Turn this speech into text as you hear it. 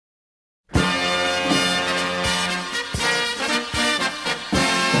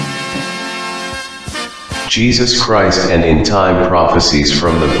Jesus Christ and in-time prophecies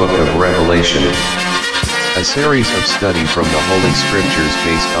from the Book of Revelation. A series of study from the Holy Scriptures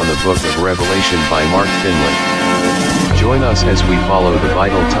based on the Book of Revelation by Mark Finley. Join us as we follow the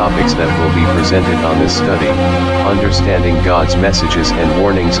vital topics that will be presented on this study, understanding God's messages and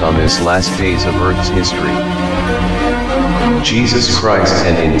warnings on this last days of Earth's history. Jesus Christ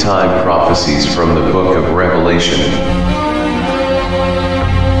and in-time prophecies from the Book of Revelation.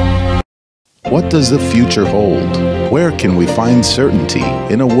 What does the future hold? Where can we find certainty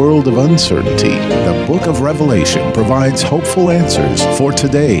in a world of uncertainty? The Book of Revelation provides hopeful answers for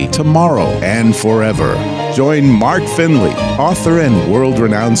today, tomorrow, and forever. Join Mark Finley, author and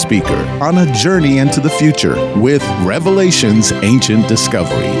world-renowned speaker, on a journey into the future with Revelation's Ancient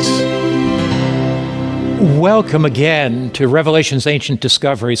Discoveries. Welcome again to Revelation's Ancient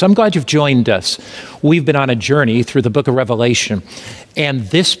Discoveries. I'm glad you've joined us. We've been on a journey through the book of Revelation, and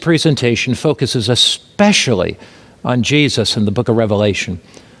this presentation focuses especially on Jesus in the book of Revelation.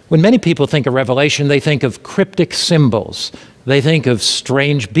 When many people think of Revelation, they think of cryptic symbols. They think of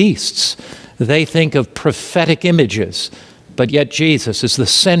strange beasts. They think of prophetic images. But yet Jesus is the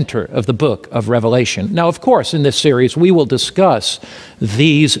center of the book of Revelation. Now, of course, in this series, we will discuss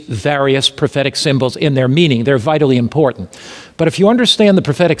these various prophetic symbols in their meaning. They're vitally important. But if you understand the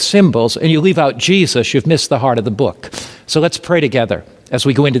prophetic symbols and you leave out Jesus, you've missed the heart of the book. So let's pray together as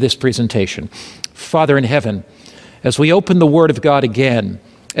we go into this presentation. Father in heaven, as we open the Word of God again,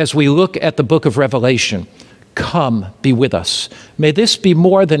 as we look at the book of Revelation, come, be with us. May this be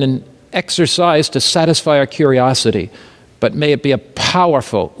more than an exercise to satisfy our curiosity, but may it be a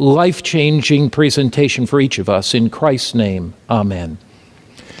powerful, life-changing presentation for each of us. In Christ's name, amen.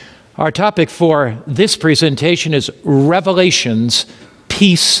 Our topic for this presentation is Revelation's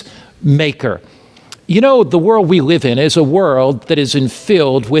Peacemaker. You know, the world we live in is a world that is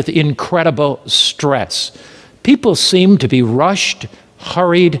filled with incredible stress. People seem to be rushed,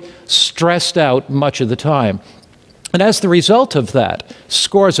 hurried, stressed out much of the time. And as the result of that,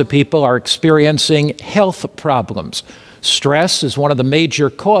 scores of people are experiencing health problems. Stress is one of the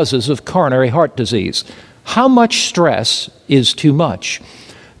major causes of coronary heart disease. How much stress is too much?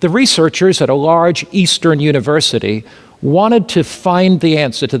 The researchers at a large Eastern university wanted to find the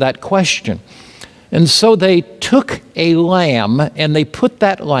answer to that question. And so they took a lamb and they put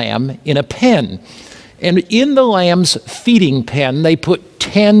that lamb in a pen. And in the lamb's feeding pen, they put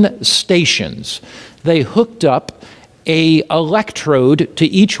 10 stations. They hooked up an electrode to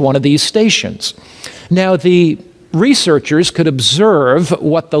each one of these stations. Now, the researchers could observe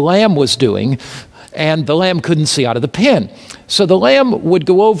what the lamb was doing, and the lamb couldn't see out of the pen. So the lamb would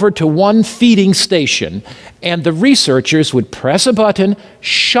go over to one feeding station, and the researchers would press a button,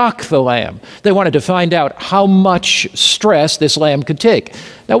 shock the lamb. They wanted to find out how much stress this lamb could take.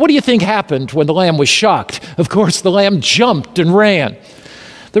 Now, what do you think happened when the lamb was shocked? Of course, the lamb jumped and ran.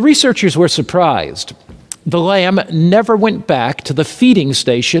 The researchers were surprised. The lamb never went back to the feeding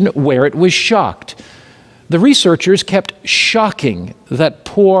station where it was shocked. The researchers kept shocking that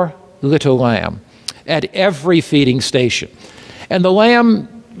poor little lamb at every feeding station. And the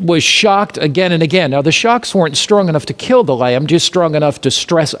lamb was shocked again and again. Now, the shocks weren't strong enough to kill the lamb, just strong enough to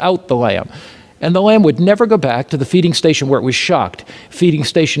stress out the lamb. And the lamb would never go back to the feeding station where it was shocked. Feeding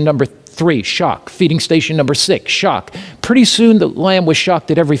station number 3, shock. Feeding station number 6, shock. Pretty soon, the lamb was shocked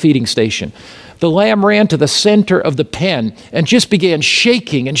at every feeding station. The lamb ran to the center of the pen and just began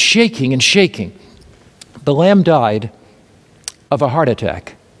shaking and shaking and shaking. The lamb died of a heart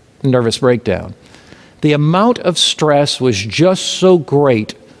attack, nervous breakdown. The amount of stress was just so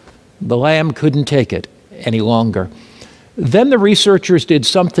great, the lamb couldn't take it any longer. Then the researchers did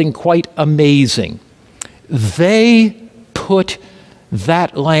something quite amazing. They put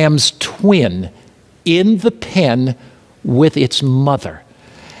that lamb's twin in the pen with its mother.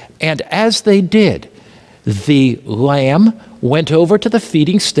 And as they did, the lamb went over to the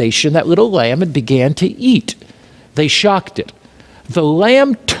feeding station, that little lamb, and began to eat. They shocked it. The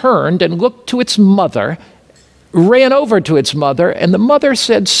lamb turned and looked to its mother, ran over to its mother, and the mother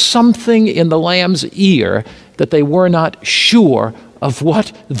said something in the lamb's ear that they were not sure of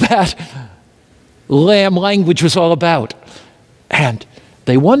what that lamb language was all about. And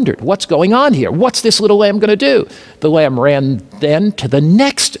they wondered, what's going on here? What's this little lamb going to do? The lamb ran then to the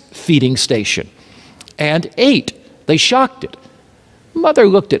next feeding station and ate. They shocked it. Mother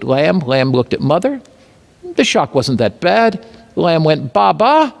looked at lamb. Lamb looked at mother. The shock wasn't that bad. Lamb went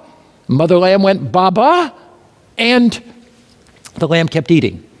ba-ba. Mother lamb went ba-ba. And the lamb kept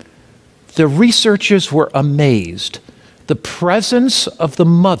eating. The researchers were amazed. The presence of the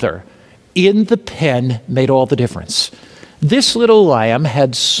mother in the pen made all the difference. This little lamb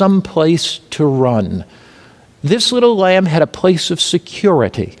had some place to run. This little lamb had a place of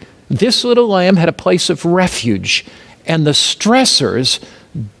security. This little lamb had a place of refuge. And the stressors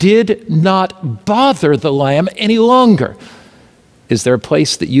did not bother the lamb any longer. Is there a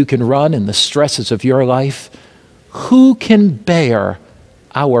place that you can run in the stresses of your life? Who can bear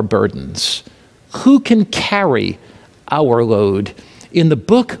our burdens? Who can carry our load? In the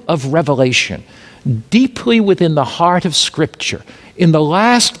book of Revelation, deeply within the heart of Scripture, in the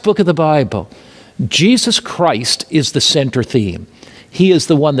last book of the Bible, Jesus Christ is the center theme. He is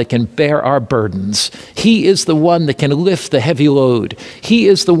the one that can bear our burdens. He is the one that can lift the heavy load. He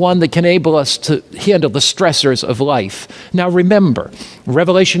is the one that can enable us to handle the stressors of life. Now remember,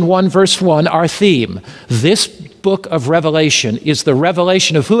 Revelation 1 verse 1, our theme. This book of Revelation is the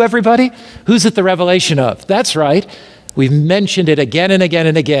revelation of who, everybody? Who's it the revelation of? That's right. We've mentioned it again and again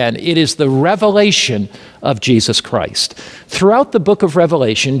and again. It is the revelation of Jesus Christ. Throughout the book of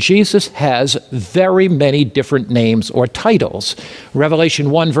Revelation, Jesus has very many different names or titles.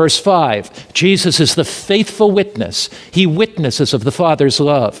 Revelation 1 verse 5, Jesus is the faithful witness. He witnesses of the Father's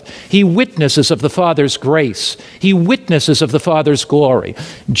love. He witnesses of the Father's grace. He witnesses of the Father's glory.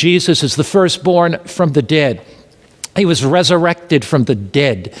 Jesus is the firstborn from the dead. He was resurrected from the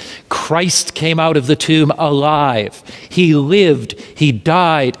dead. Christ came out of the tomb alive. He lived, he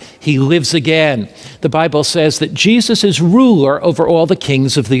died, he lives again. The Bible says that Jesus is ruler over all the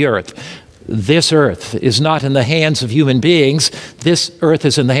kings of the earth. This earth is not in the hands of human beings. This earth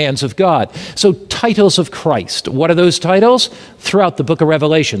is in the hands of God. So titles of Christ. What are those titles? Throughout the book of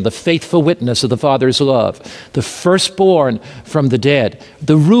Revelation, the faithful witness of the Father's love, the firstborn from the dead,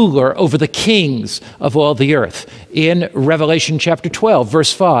 the ruler over the kings of all the earth. In Revelation chapter 12,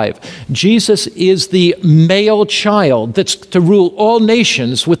 verse 5, Jesus is the male child that's to rule all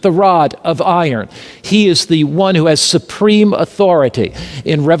nations with the rod of iron. He is the one who has supreme authority.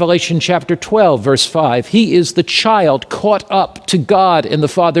 In Revelation chapter 12, verse 5, he is the child caught up to God in the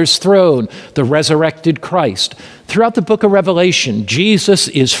Father's throne, the resurrected Christ. Throughout the book of Revelation, Jesus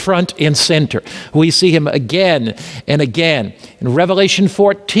is front and center. We see him again and again. In Revelation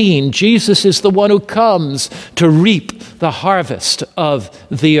 14, Jesus is the one who comes to reap the harvest of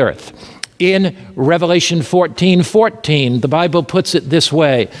the earth. In Revelation 14:14, the Bible puts it this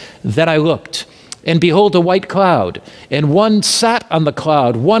way, "Then I looked, and behold, a white cloud, and one sat on the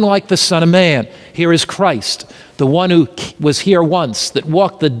cloud, one like the Son of Man." Here is Christ, the one who was here once, that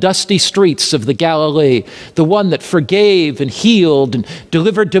walked the dusty streets of the Galilee, the one that forgave and healed and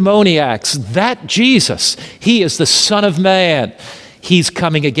delivered demoniacs. That Jesus, he is the Son of Man. He's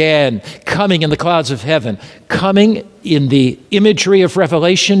coming again, coming in the clouds of heaven, coming in the imagery of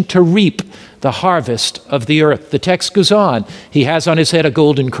Revelation to reap the harvest of the earth. The text goes on. He has on his head a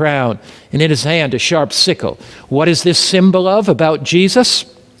golden crown, and in his hand a sharp sickle. What is this symbol of about Jesus?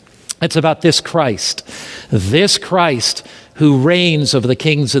 It's about this Christ who reigns over the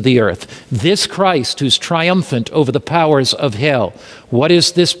kings of the earth, this Christ who's triumphant over the powers of hell. What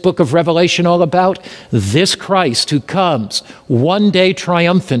is this book of Revelation all about? This Christ who comes one day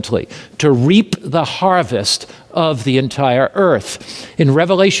triumphantly to reap the harvest of the entire earth. In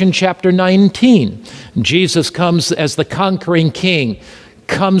Revelation chapter 19, Jesus comes as the conquering king,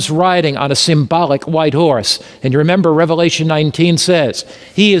 comes riding on a symbolic white horse. And you remember Revelation 19 says,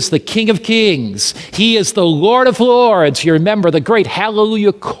 he is the King of Kings. He is the Lord of Lords. You remember the great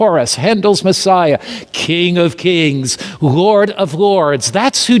Hallelujah chorus, Handel's Messiah, King of Kings, Lord of Lords.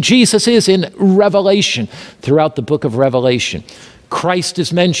 That's who Jesus is in Revelation, throughout the book of Revelation. Christ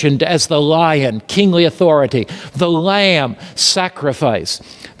is mentioned as the lion, kingly authority, the lamb, sacrifice.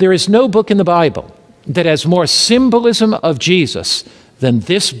 There is no book in the Bible that has more symbolism of Jesus than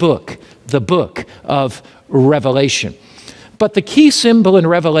this book, the book of Revelation. But the key symbol in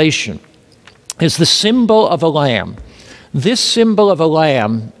Revelation is the symbol of a lamb. This symbol of a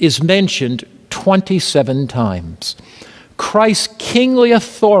lamb is mentioned 27 times. Christ's kingly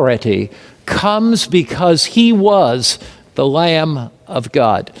authority comes because he was the Lamb of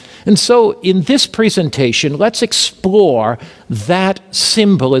God. And so in this presentation, let's explore that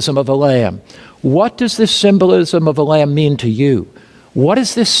symbolism of a lamb. What does this symbolism of a lamb mean to you? What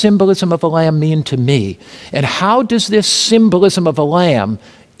does this symbolism of a lamb mean to me? And how does this symbolism of a lamb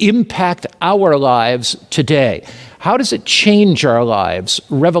impact our lives today? How does it change our lives?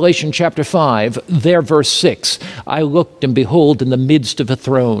 Revelation chapter 5, there verse 6, "I looked, and behold, in the midst of a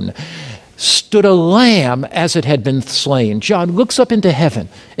throne stood a lamb as it had been slain." John looks up into heaven,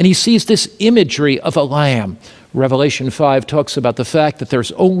 and he sees this imagery of a lamb. Revelation 5 talks about the fact that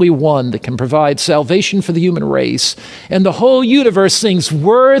there's only one that can provide salvation for the human race. And the whole universe sings,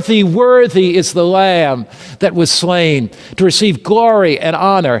 "Worthy, worthy is the Lamb that was slain to receive glory and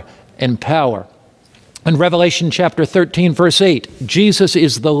honor and power." In Revelation chapter 13, verse 8, Jesus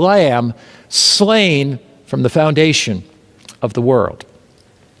is the Lamb slain from the foundation of the world,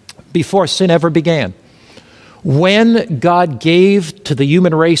 before sin ever began. When God gave to the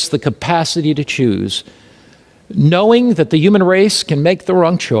human race the capacity to choose, knowing that the human race can make the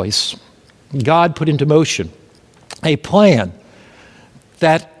wrong choice, God put into motion a plan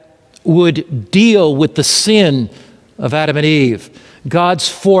that would deal with the sin of Adam and Eve. God's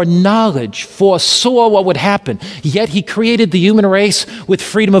foreknowledge foresaw what would happen, yet he created the human race with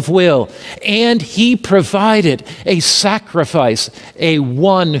freedom of will, and he provided a sacrifice, a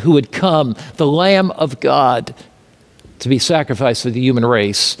one who would come, the Lamb of God, to be sacrificed for the human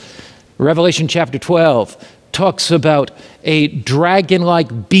race. Revelation chapter 12 talks about a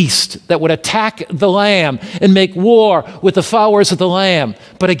dragon-like beast that would attack the Lamb and make war with the followers of the Lamb.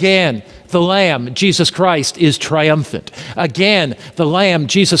 But again, the Lamb, Jesus Christ, is triumphant. Again, the Lamb,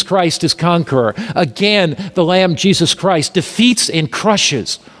 Jesus Christ, is conqueror. Again, the Lamb, Jesus Christ, defeats and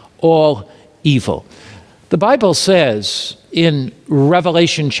crushes all evil. The Bible says in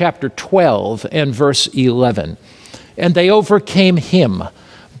Revelation chapter 12 and verse 11, "And they overcame him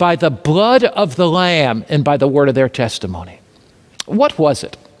by the blood of the Lamb and by the word of their testimony." What was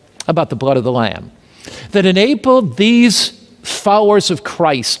it about the blood of the Lamb that enabled these followers of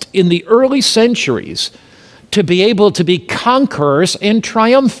Christ in the early centuries to be able to be conquerors and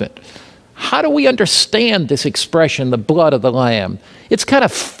triumphant? How do we understand this expression, the blood of the Lamb? It's kind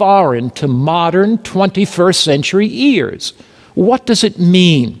of foreign to modern 21st century ears. What does it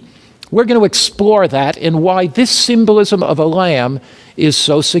mean? We're going to explore that and why this symbolism of a lamb is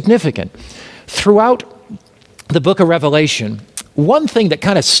so significant. Throughout the book of Revelation, one thing that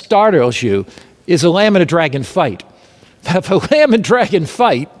kind of startles you is a lamb and a dragon fight. If a lamb and dragon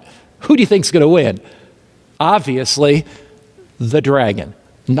fight, who do you think is going to win? Obviously, the dragon.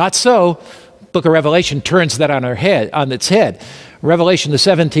 Not so. Book of Revelation turns that on its head. Revelation, the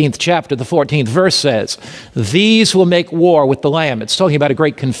 17th chapter, the 14th verse says, "These will make war with the Lamb." It's talking about a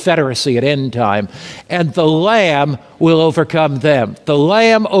great confederacy at end time. "And the Lamb will overcome them." The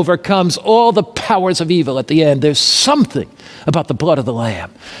Lamb overcomes all the powers of evil at the end. There's something about the blood of the Lamb.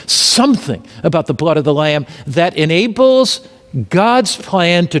 Something about the blood of the Lamb that enables God's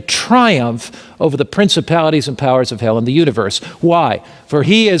plan to triumph over the principalities and powers of hell in the universe. Why? For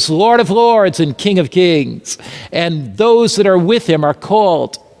he is Lord of lords and King of kings, and those that are with him are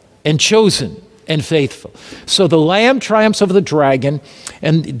called and chosen and faithful. So the Lamb triumphs over the dragon,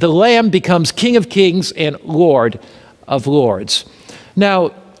 and the Lamb becomes King of kings and Lord of lords.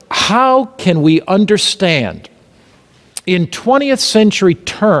 Now, how can we understand in 20th century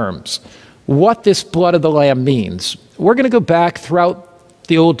terms what this blood of the Lamb means? We're going to go back throughout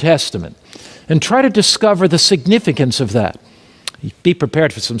the Old Testament and try to discover the significance of that. Be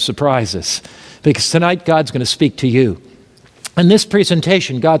prepared for some surprises, because tonight God's going to speak to you. In this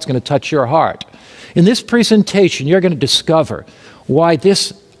presentation, God's going to touch your heart. In this presentation, you're going to discover why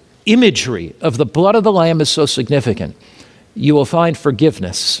this imagery of the blood of the Lamb is so significant. You will find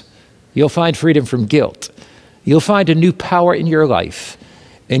forgiveness. You'll find freedom from guilt. You'll find a new power in your life.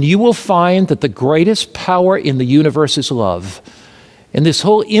 And you will find that the greatest power in the universe is love. And this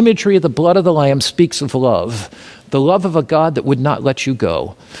whole imagery of the blood of the Lamb speaks of love. The love of a God that would not let you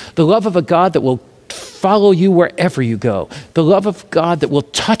go. The love of a God that will follow you wherever you go. The love of God that will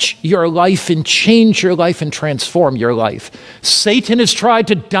touch your life and change your life and transform your life. Satan has tried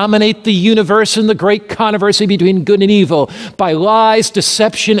to dominate the universe in the great controversy between good and evil by lies,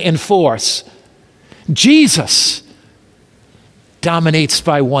 deception, and force. Jesus dominates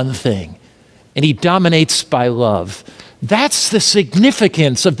by one thing, and he dominates by love. That's the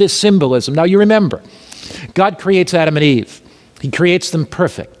significance of this symbolism. Now you remember, God creates Adam and Eve. He creates them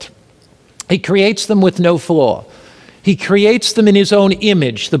perfect. He creates them with no flaw. He creates them in his own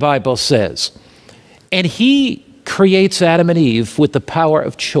image, the Bible says. And he creates Adam and Eve with the power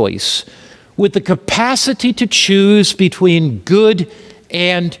of choice, with the capacity to choose between good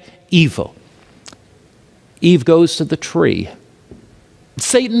and evil. Eve goes to the tree.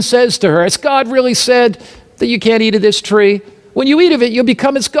 Satan says to her, "Has God really said that you can't eat of this tree? When you eat of it, you'll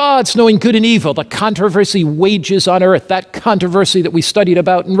become as gods, knowing good and evil." The controversy wages on earth. That controversy that we studied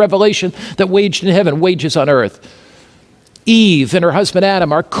about in Revelation that waged in heaven wages on earth. Eve and her husband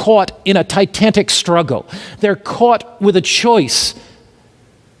Adam are caught in a titanic struggle. They're caught with a choice.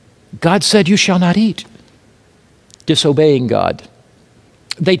 God said, "You shall not eat," disobeying God.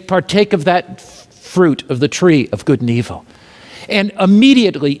 They partake of that fruit of the tree of good and evil. And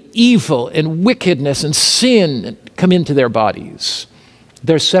immediately evil and wickedness and sin come into their bodies.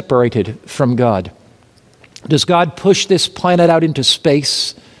 They're separated from God. Does God push this planet out into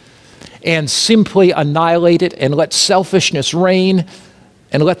space and simply annihilate it and let selfishness reign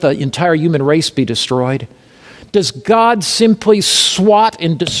and let the entire human race be destroyed? Does God simply swat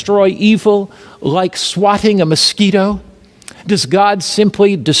and destroy evil like swatting a mosquito? Does God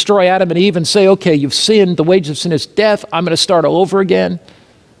simply destroy Adam and Eve and say, okay, you've sinned, the wages of sin is death, I'm going to start all over again?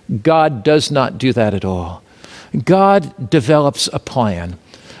 God does not do that at all. God develops a plan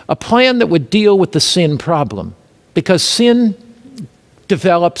that would deal with the sin problem, because sin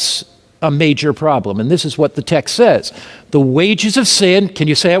develops a major problem. And this is what the text says. The wages of sin, can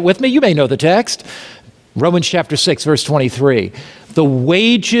you say it with me? You may know the text. Romans chapter 6, verse 23. The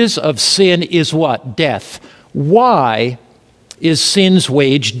wages of sin is what? Death. Why is sin's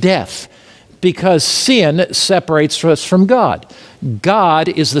wage death? Because sin separates us from God. God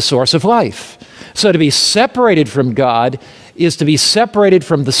is the source of life. So to be separated from God is to be separated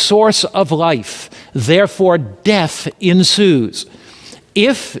from the source of life. Therefore, death ensues.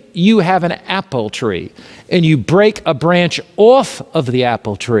 If you have an apple tree and you break a branch off of the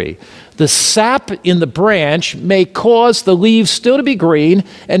apple tree, the sap in the branch may cause the leaves still to be green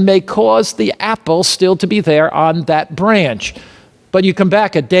and may cause the apple still to be there on that branch. But you come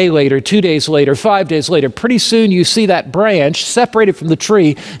back a day later, 2 days later, 5 days later, pretty soon you see that branch separated from the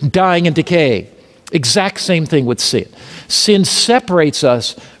tree dying and decaying. Exact same thing with sin. Sin separates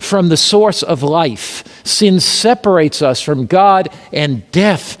us from the source of life. Sin separates us from God, and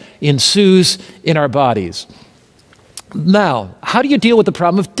death ensues in our bodies. Now, how do you deal with the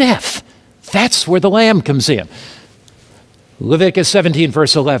problem of death? That's where the Lamb comes in. Leviticus 17,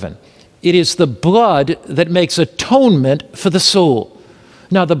 verse 11. It is the blood that makes atonement for the soul.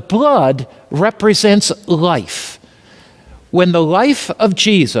 Now, the blood represents life. When the life of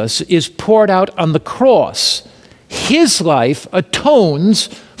Jesus is poured out on the cross, his life atones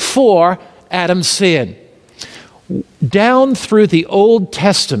for Adam's sin. Down through the Old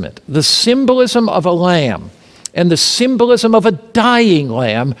Testament, the symbolism of a lamb and the symbolism of a dying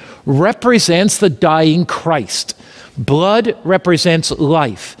lamb represents the dying Christ. Blood represents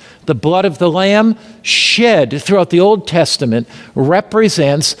life. The blood of the lamb shed throughout the Old Testament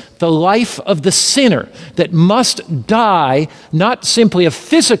represents the life of the sinner that must die, not simply a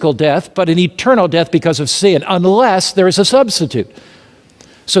physical death, but an eternal death because of sin, unless there is a substitute.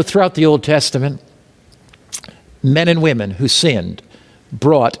 So throughout the Old Testament, men and women who sinned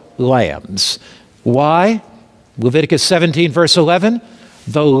brought lambs. Why? Leviticus 17, verse 11,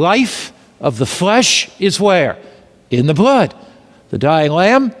 the life of the flesh is where? In the blood. The dying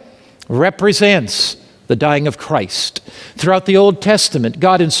lamb represents the dying of Christ. Throughout the Old Testament,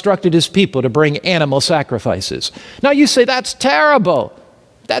 God instructed his people to bring animal sacrifices. Now you say, that's terrible.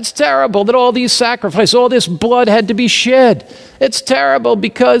 That's terrible that all these sacrifices, all this blood had to be shed. It's terrible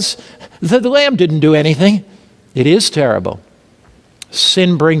because the lamb didn't do anything. It is terrible.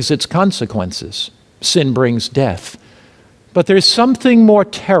 Sin brings its consequences. Sin brings death. But there's something more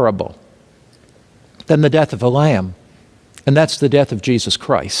terrible than the death of a lamb, and that's the death of Jesus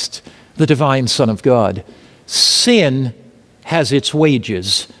Christ, the divine Son of God. Sin has its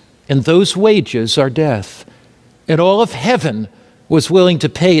wages, and those wages are death. And all of heaven was willing to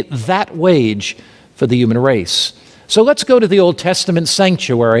pay that wage for the human race. So let's go to the Old Testament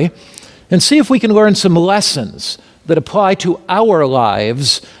sanctuary and see if we can learn some lessons that apply to our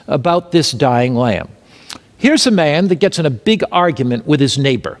lives about this dying lamb. Here's a man that gets in a big argument with his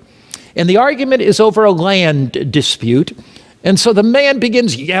neighbor. And the argument is over a land dispute. And so the man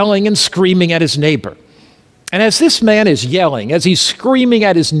begins yelling and screaming at his neighbor. And as this man is yelling, as he's screaming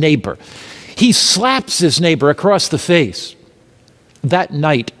at his neighbor, he slaps his neighbor across the face. That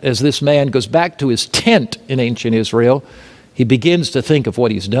night, as this man goes back to his tent in ancient Israel, he begins to think of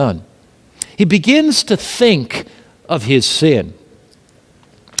what he's done. He begins to think of his sin.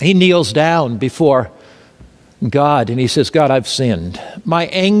 He kneels down before God and he says, God, I've sinned. My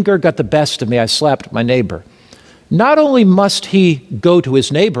anger got the best of me. I slapped my neighbor. Not only must he go to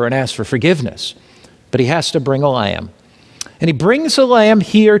his neighbor and ask for forgiveness, but he has to bring a lamb. And he brings a lamb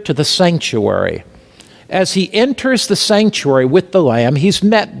here to the sanctuary. As he enters the sanctuary with the lamb, he's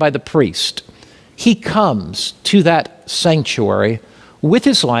met by the priest. He comes to that sanctuary with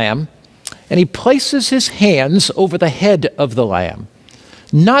his lamb, and he places his hands over the head of the lamb.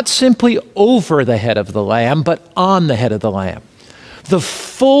 Not simply over the head of the lamb, but on the head of the lamb. The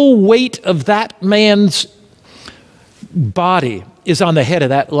full weight of that man's body is on the head of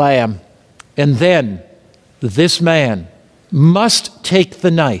that lamb. And then this man must take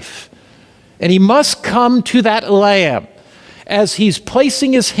the knife, and he must come to that lamb as he's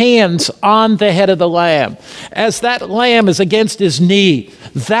placing his hands on the head of the lamb. As that lamb is against his knee,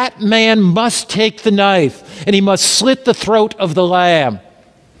 that man must take the knife, and he must slit the throat of the lamb.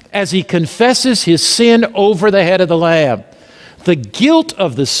 as he confesses his sin over the head of the lamb. The guilt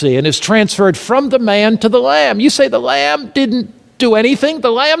of the sin is transferred from the man to the lamb. You say the lamb didn't do anything.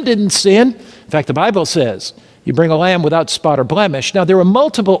 The lamb didn't sin. In fact, the Bible says you bring a lamb without spot or blemish. Now, there were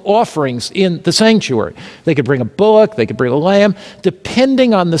multiple offerings in the sanctuary. They could bring a bullock, they could bring a lamb,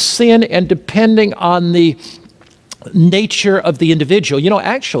 depending on the sin and depending on the nature of the individual. You know,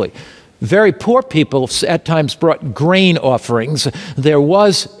 actually, very poor people at times brought grain offerings. There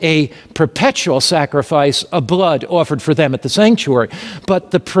was a perpetual sacrifice of blood offered for them at the sanctuary.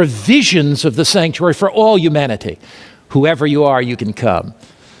 But the provisions of the sanctuary for all humanity, whoever you are, you can come.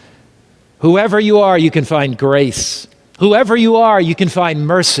 Whoever you are, you can find grace. Whoever you are, you can find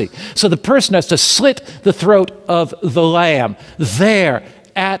mercy. So the person has to slit the throat of the lamb there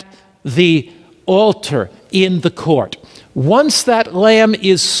at the altar in the court. Once that lamb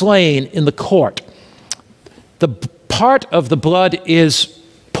is slain in the court, the part of the blood is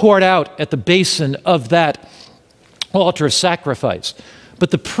poured out at the basin of that altar of sacrifice.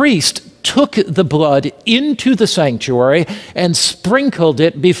 But the priest took the blood into the sanctuary and sprinkled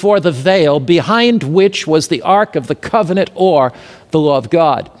it before the veil behind which was the Ark of the Covenant or the law of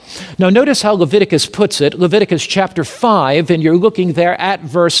God. Now notice how Leviticus puts it, Leviticus chapter 5, and you're looking there at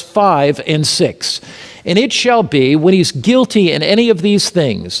verse 5 and 6. And it shall be, when he's guilty in any of these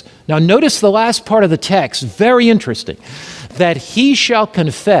things, now notice the last part of the text, very interesting, that he shall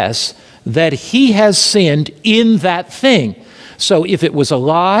confess that he has sinned in that thing. So if it was a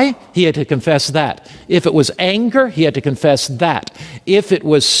lie, he had to confess that. If it was anger, he had to confess that. If it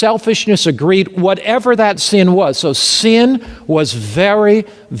was selfishness or greed, whatever that sin was. So sin was very,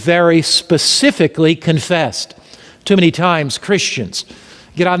 very specifically confessed. Too many times Christians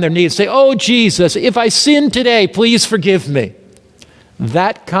get on their knees and say, "Oh, Jesus, if I sin today, please forgive me."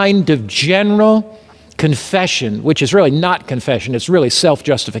 That kind of general confession, which is really not confession, it's really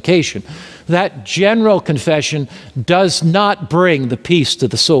self-justification. That general confession does not bring the peace to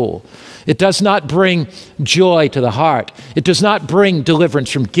the soul. It does not bring joy to the heart. It does not bring deliverance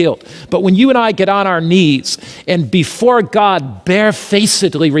from guilt. But when you and I get on our knees and before God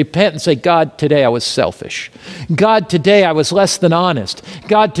barefacedly repent and say, "God, today I was selfish. God, today I was less than honest.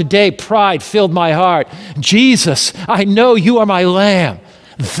 God, today pride filled my heart. Jesus, I know you are my lamb."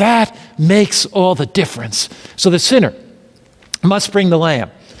 That makes all the difference. So the sinner must bring the lamb.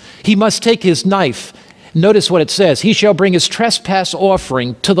 He must take his knife. Notice what it says. He shall bring his trespass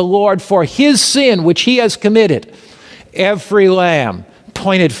offering to the Lord for his sin which he has committed. Every lamb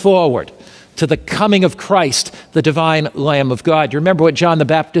pointed forward to the coming of Christ, the divine Lamb of God. You remember what John the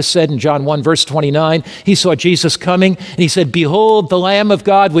Baptist said in John 1, verse 29? He saw Jesus coming, and he said, "Behold, the Lamb of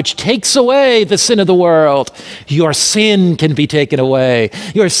God, which takes away the sin of the world." Your sin can be taken away.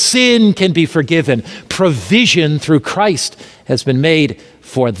 Your sin can be forgiven. Provision through Christ has been made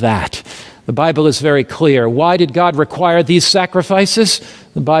for that. The Bible is very clear. Why did God require these sacrifices?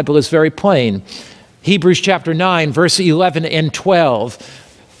 The Bible is very plain. Hebrews chapter 9, verse 11 and 12.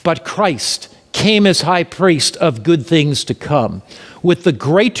 But Christ came as high priest of good things to come, with the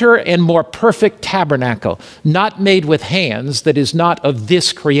greater and more perfect tabernacle, not made with hands, that is not of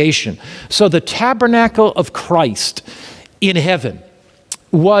this creation. So the tabernacle of Christ in heaven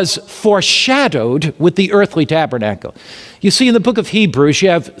was foreshadowed with the earthly tabernacle. You see, in the book of Hebrews, you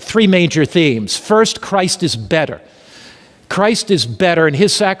have three major themes. First, Christ is better. Christ is better, and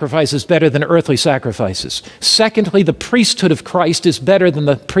his sacrifice is better than earthly sacrifices. Secondly, the priesthood of Christ is better than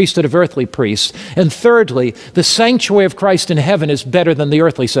the priesthood of earthly priests. And thirdly, the sanctuary of Christ in heaven is better than the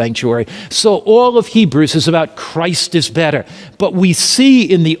earthly sanctuary. So all of Hebrews is about Christ is better. But we see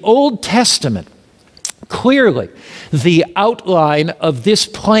in the Old Testament clearly the outline of this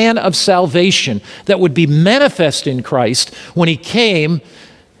plan of salvation that would be manifest in Christ when he came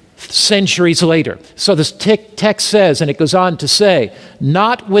centuries later. So this text says, and it goes on to say,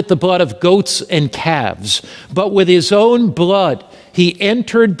 not with the blood of goats and calves, but with his own blood he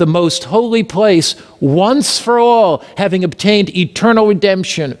entered the most holy place once for all, having obtained eternal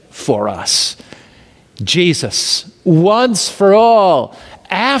redemption for us. Jesus, once for all,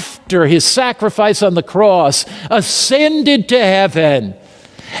 after his sacrifice on the cross, ascended to heaven.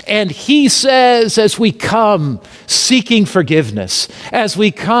 And he says, as we come seeking forgiveness, as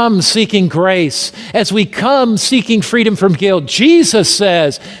we come seeking grace, as we come seeking freedom from guilt, Jesus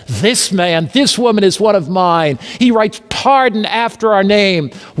says, this man, this woman is one of mine. He writes pardon after our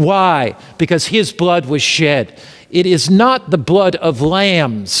name. Why? Because his blood was shed. It is not the blood of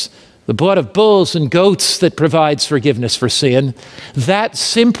lambs, the blood of bulls and goats that provides forgiveness for sin. That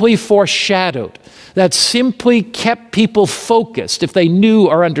simply foreshadowed. That simply kept people focused if they knew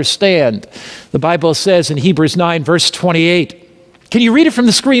or understand. The Bible says in Hebrews 9, verse 28, Can you read it from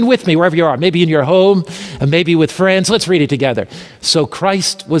the screen with me, wherever you are? Maybe in your home, and maybe with friends. Let's read it together. So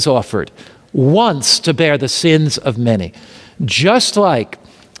Christ was offered once to bear the sins of many. Just like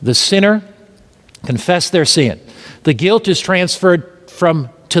the sinner confessed their sin, the guilt is transferred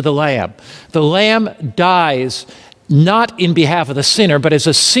to the Lamb. The Lamb dies not in behalf of the sinner, but as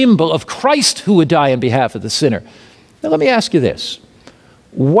a symbol of Christ who would die in behalf of the sinner. Now let me ask you this.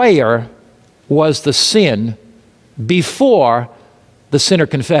 Where was the sin before the sinner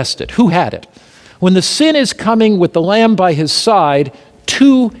confessed it? Who had it? When the sin is coming with the Lamb by his side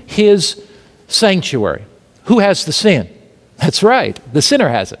to his sanctuary, who has the sin? That's right, the sinner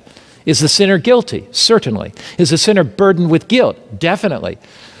has it. Is the sinner guilty? Certainly. Is the sinner burdened with guilt? Definitely.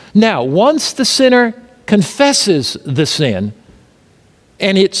 Now, once the sinner confesses the sin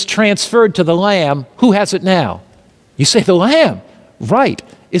and it's transferred to the Lamb, who has it now? You say the Lamb. Right.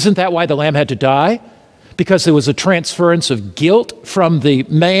 Isn't that why the Lamb had to die? Because there was a transference of guilt from the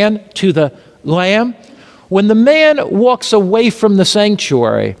man to the Lamb. When the man walks away from the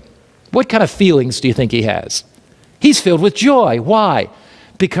sanctuary, what kind of feelings do you think he has? He's filled with joy. Why?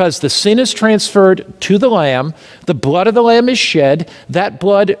 Because the sin is transferred to the Lamb, the blood of the Lamb is shed, that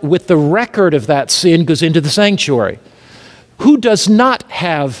blood with the record of that sin goes into the sanctuary. Who does not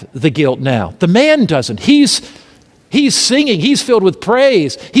have the guilt now? The man doesn't. He's singing, he's filled with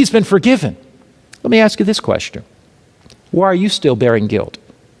praise, he's been forgiven. Let me ask you this question. Why are you still bearing guilt?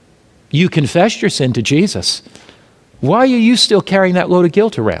 You confessed your sin to Jesus. Why are you still carrying that load of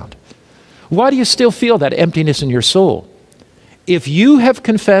guilt around? Why do you still feel that emptiness in your soul? If you have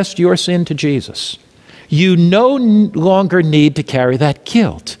confessed your sin to Jesus, you no longer need to carry that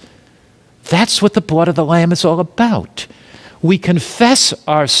guilt. That's what the blood of the Lamb is all about. We confess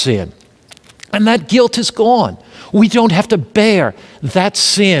our sin, and that guilt is gone. We don't have to bear that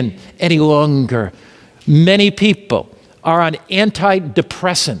sin any longer. Many people are on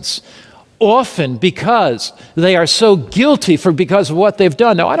antidepressants, often because they are so guilty because of what they've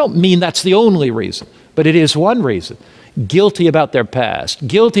done. Now, I don't mean that's the only reason, but it is one reason. Guilty about their past,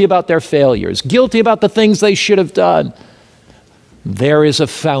 guilty about their failures, guilty about the things they should have done. There is a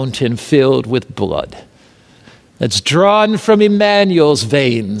fountain filled with blood that's drawn from Emmanuel's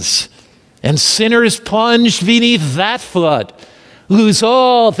veins, and sinners plunged beneath that flood lose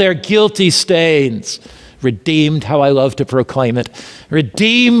all their guilty stains. Redeemed, how I love to proclaim it,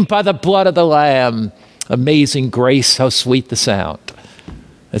 redeemed by the blood of the Lamb. Amazing grace, how sweet the sound.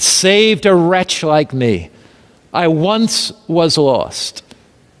 It saved a wretch like me. I once was lost,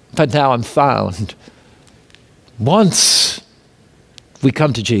 but now I'm found. Once we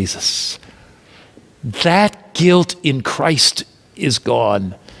come to Jesus, that guilt in Christ is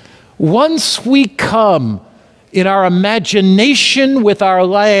gone. Once we come in our imagination with our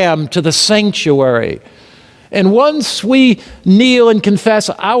Lamb to the sanctuary, and once we kneel and confess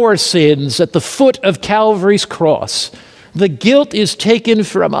our sins at the foot of Calvary's cross, the guilt is taken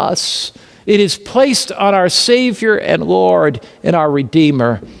from us. It is placed on our Savior and Lord and our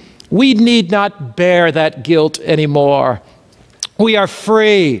Redeemer. We need not bear that guilt anymore. We are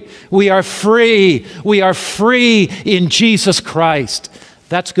free. We are free. We are free in Jesus Christ.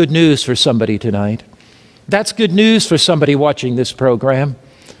 That's good news for somebody tonight. That's good news for somebody watching this program.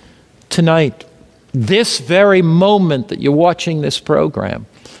 Tonight, this very moment that you're watching this program,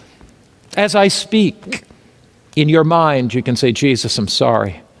 as I speak, in your mind you can say, Jesus, I'm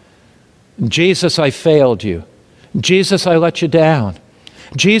sorry. Jesus, I failed you. Jesus, I let you down.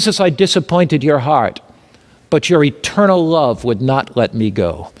 Jesus, I disappointed your heart. But your eternal love would not let me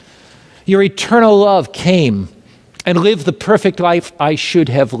go. Your eternal love came and lived the perfect life I should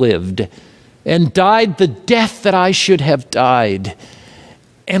have lived and died the death that I should have died.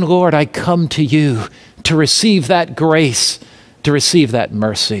 And Lord, I come to you to receive that grace, to receive that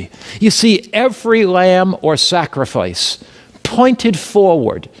mercy. You see, every lamb or sacrifice pointed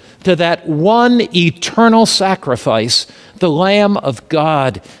forward to that one eternal sacrifice, the Lamb of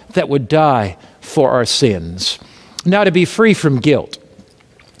God that would die for our sins. Now, to be free from guilt,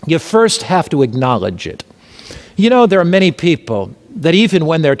 you first have to acknowledge it. You know, there are many people that even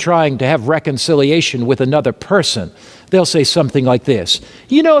when they're trying to have reconciliation with another person, they'll say something like this,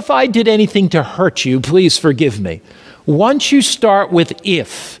 you know, if I did anything to hurt you, please forgive me. Once you start with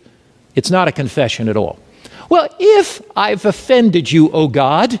if, it's not a confession at all. Well, if I've offended you, O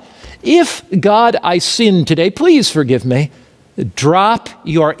God, if, God, I sinned today, please forgive me. Drop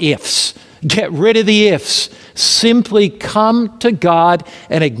your ifs. Get rid of the ifs. Simply come to God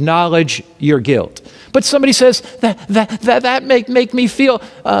and acknowledge your guilt. But somebody says, that make me feel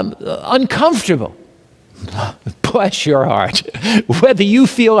uncomfortable. Bless your heart. Whether you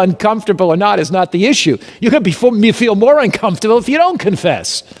feel uncomfortable or not is not the issue. You're going to feel more uncomfortable if you don't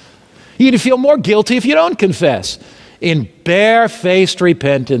confess. You're going to feel more guilty if you don't confess. In barefaced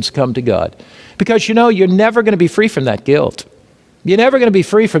repentance, come to God. Because you're never going to be free from that guilt. You're never going to be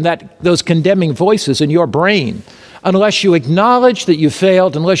free from those condemning voices in your brain unless you acknowledge that you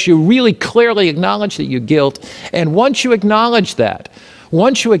failed, unless you really clearly acknowledge that you guilt. And once you acknowledge that,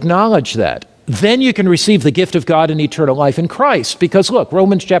 then you can receive the gift of God and eternal life in Christ. Because look,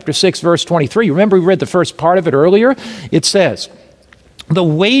 Romans chapter 6, verse 23, remember we read the first part of it earlier? It says, the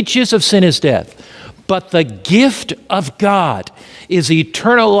wages of sin is death, but the gift of God is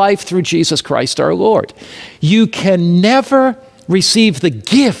eternal life through Jesus Christ our Lord. You can never receive the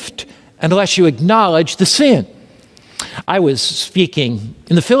gift unless you acknowledge the sin. I was speaking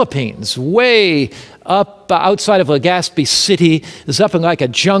in the Philippines, way up outside of Legazpi City. It was up in like a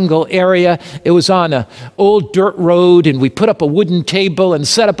jungle area. It was on an old dirt road, and we put up a wooden table and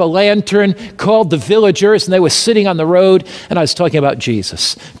set up a lantern, called the villagers, and they were sitting on the road, and I was talking about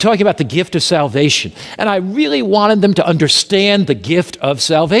Jesus, talking about the gift of salvation. And I really wanted them to understand the gift of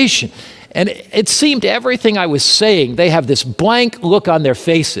salvation. And it seemed everything I was saying, they have this blank look on their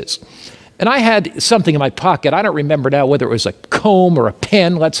faces. And I had something in my pocket. I don't remember now whether it was a comb or a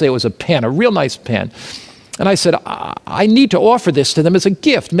pen. Let's say it was a pen, a real nice pen. And I said, I need to offer this to them as a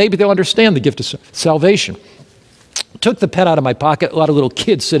gift. Maybe they'll understand the gift of salvation. Took the pen out of my pocket, a lot of little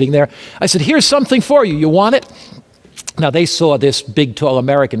kids sitting there. I said, here's something for you. You want it? Now, they saw this big, tall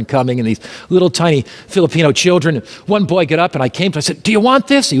American coming and these little, tiny Filipino children. One boy got up, and I came to him. I said, do you want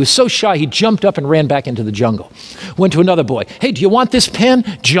this? He was so shy, he jumped up and ran back into the jungle. Went to another boy. Hey, do you want this pen?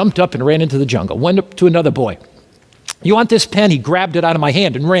 Jumped up and ran into the jungle. Went up to another boy. You want this pen? He grabbed it out of my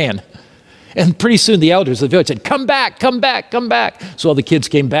hand and ran. And pretty soon the elders of the village said, come back, come back, come back. So all the kids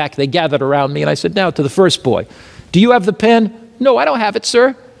came back. They gathered around me, and I said, now to the first boy, do you have the pen? No, I don't have it,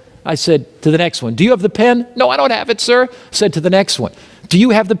 sir. I said to the next one, do you have the pen? No, I don't have it, sir. Said to the next one, do you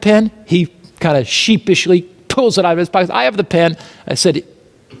have the pen? He kind of sheepishly pulls it out of his pocket. I have the pen. I said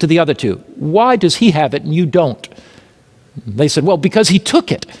to the other two, why does he have it and you don't? They said, well, because he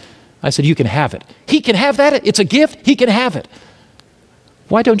took it. I said, you can have it. He can have that? It's a gift? He can have it.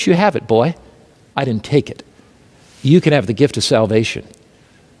 Why don't you have it, boy? I didn't take it. You can have the gift of salvation.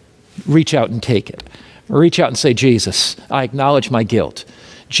 Reach out and take it. Reach out and say, Jesus, I acknowledge my guilt.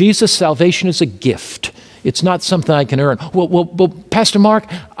 Jesus' salvation is a gift. It's not something I can earn. Well, Pastor Mark,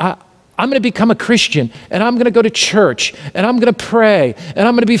 I'm going to become a Christian, and I'm going to go to church, and I'm going to pray, and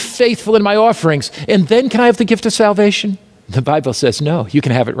I'm going to be faithful in my offerings, and then can I have the gift of salvation? The Bible says no, you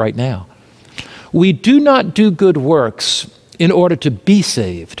can have it right now. We do not do good works in order to be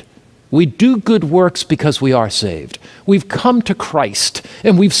saved. We do good works because we are saved. We've come to Christ,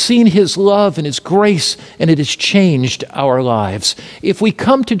 and we've seen His love and His grace, and it has changed our lives. If we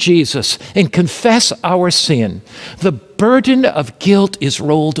come to Jesus and confess our sin, the burden of guilt is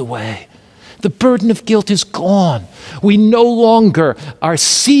rolled away. The burden of guilt is gone. We no longer are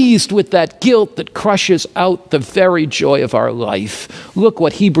seized with that guilt that crushes out the very joy of our life. Look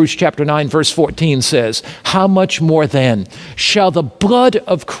what Hebrews chapter 9, verse 14 says. How much more then shall the blood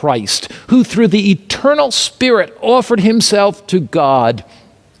of Christ, who through the eternal Spirit offered Himself to God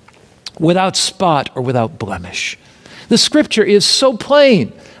without spot or without blemish. The scripture is so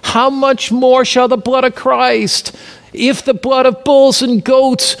plain. How much more shall the blood of Christ, if the blood of bulls and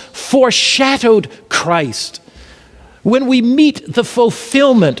goats foreshadowed Christ? When we meet the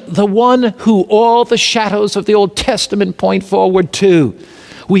fulfillment, the one who all the shadows of the Old Testament point forward to,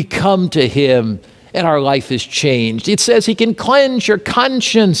 we come to Him and our life is changed. It says He can cleanse your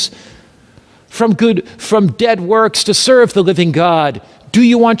conscience from dead works to serve the living God. Do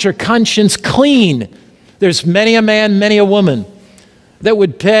you want your conscience clean? There's many a man, many a woman that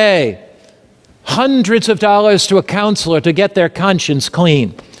would pay hundreds of dollars to a counselor to get their conscience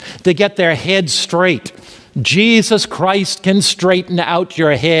clean, to get their head straight. Jesus Christ can straighten out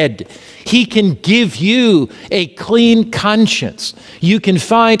your head. He can give you a clean conscience. You can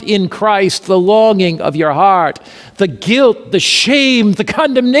find in Christ the longing of your heart. The guilt, the shame, the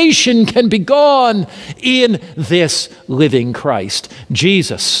condemnation can be gone in this living Christ.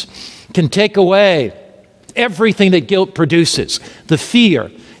 Jesus can take away everything that guilt produces, the fear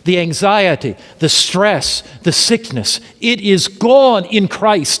the anxiety, the stress, the sickness. It is gone in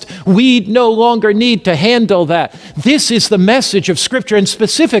Christ. We no longer need to handle that. This is the message of Scripture, and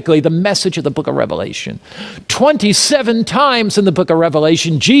specifically the message of the book of Revelation. 27 times in the book of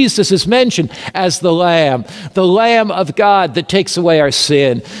Revelation, Jesus is mentioned as the Lamb of God that takes away our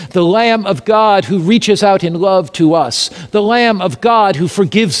sin, the Lamb of God who reaches out in love to us, the Lamb of God who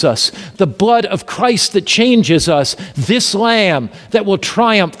forgives us, the blood of Christ that changes us, this Lamb that will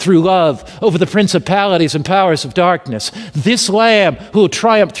triumph through love over the principalities and powers of darkness, this Lamb who will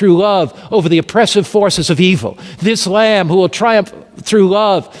triumph through love over the oppressive forces of evil, this Lamb who will triumph through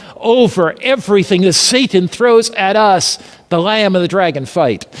love over everything that Satan throws at us, the Lamb and the dragon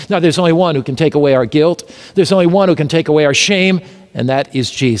fight. Now, there's only one who can take away our guilt. There's only one who can take away our shame, and that is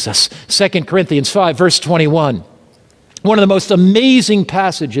Jesus. 2 Corinthians 5, verse 21. One of the most amazing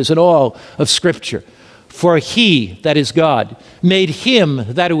passages in all of Scripture. For he, that is God, made him,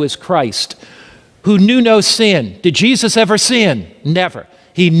 that who is Christ, who knew no sin. Did Jesus ever sin? Never.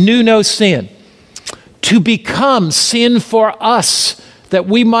 He knew no sin. To become sin for us, that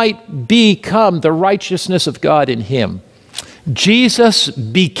we might become the righteousness of God in him. Jesus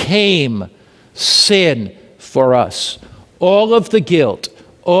became sin for us. All of the guilt,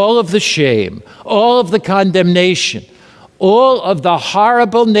 all of the shame, all of the condemnation, all of the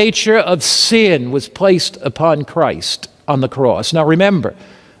horrible nature of sin was placed upon Christ on the cross. Now remember,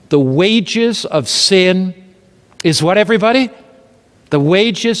 the wages of sin is what, everybody? The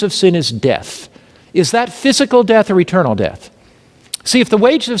wages of sin is death. Is that physical death or eternal death? See, if the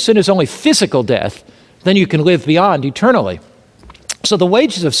wages of sin is only physical death, then you can live beyond eternally. So the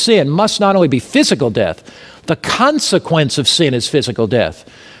wages of sin must not only be physical death, the consequence of sin is physical death.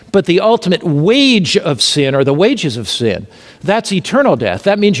 But the ultimate wage of sin, or the wages of sin, that's eternal death.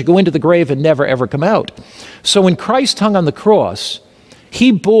 That means you go into the grave and never, ever come out. So when Christ hung on the cross,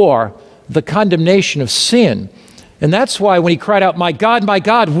 he bore the condemnation of sin. And that's why when he cried out, my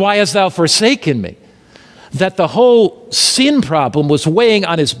God, why hast thou forsaken me? That the whole sin problem was weighing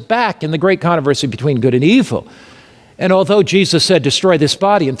on his back in the great controversy between good and evil. And although Jesus said, destroy this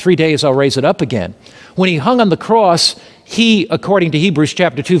body, in 3 days I'll raise it up again, when he hung on the cross, he, according to Hebrews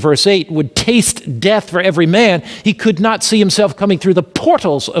chapter 2, verse 8, would taste death for every man. He could not see himself coming through the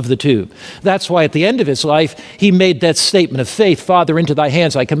portals of the tomb. That's why at the end of his life, he made that statement of faith, Father, into thy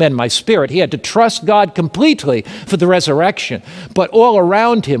hands I commend my spirit. He had to trust God completely for the resurrection. But all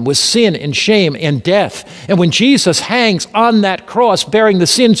around him was sin and shame and death. And when Jesus hangs on that cross bearing the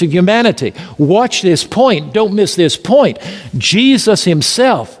sins of humanity, watch this point, don't miss this point. Jesus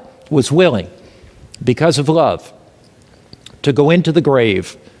himself was willing, because of love, to go into the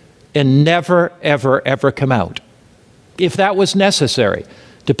grave and never, ever, ever come out, if that was necessary,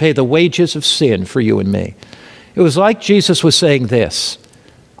 to pay the wages of sin for you and me. It was like Jesus was saying this,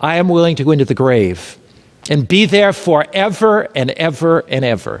 I am willing to go into the grave and be there forever and ever and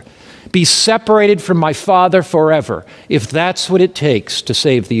ever, be separated from my Father forever, if that's what it takes to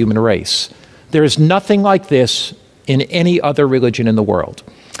save the human race. There is nothing like this in any other religion in the world.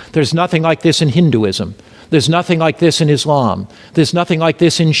 There's nothing like this in Hinduism. There's nothing like this in Islam. There's nothing like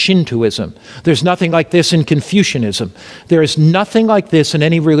this in Shintoism. There's nothing like this in Confucianism. There is nothing like this in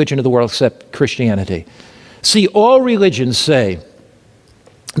any religion of the world except Christianity. See, all religions say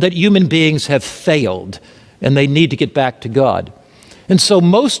that human beings have failed and they need to get back to God. And so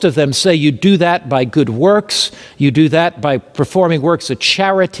most of them say you do that by good works, you do that by performing works of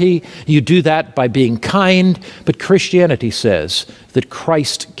charity, you do that by being kind. But Christianity says that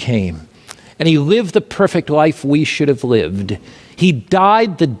Christ came and he lived the perfect life we should have lived. He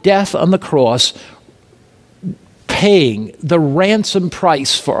died the death on the cross, paying the ransom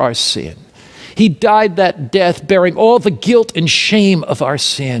price for our sin. He died that death bearing all the guilt and shame of our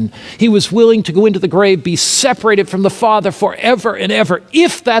sin. He was willing to go into the grave, be separated from the Father forever and ever,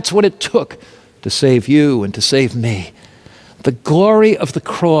 if that's what it took to save you and to save me. The glory of the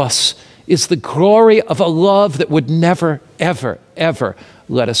cross is the glory of a love that would never, ever, ever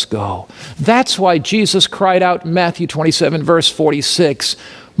let us go. That's why Jesus cried out in Matthew 27, verse 46,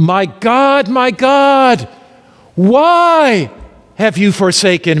 my God, why have you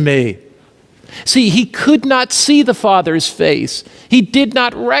forsaken me? See, he could not see the Father's face. He did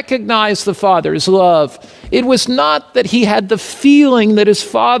not recognize the Father's love. It was not that he had the feeling that his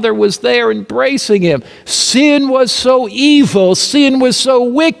Father was there embracing him. Sin was so evil. Sin was so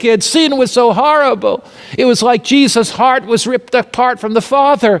wicked. Sin was so horrible. It was like Jesus' heart was ripped apart from the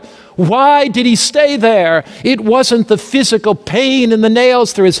Father. Why did he stay there? It wasn't the physical pain and the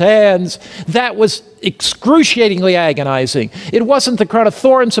nails through his hands. That was excruciatingly agonizing. It wasn't the crown of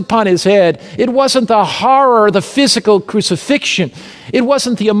thorns upon his head. It wasn't the horror of the physical crucifixion. It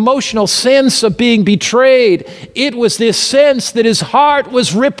wasn't the emotional sense of being betrayed. It was this sense that his heart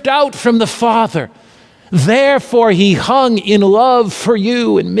was ripped out from the Father. Therefore, he hung in love for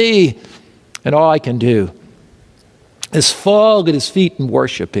you and me. And all I can do is fall at his feet and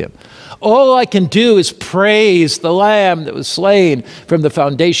worship him. All I can do is praise the Lamb that was slain from the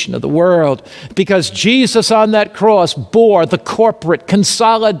foundation of the world, because Jesus on that cross bore the corporate,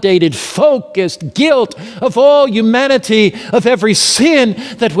 consolidated, focused guilt of all humanity, of every sin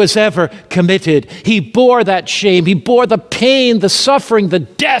that was ever committed. He bore that shame. He bore the pain, the suffering, the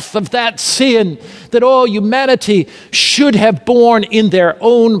death of that sin that all humanity should have borne in their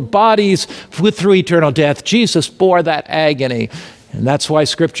own bodies through eternal death. Jesus bore that agony. And that's why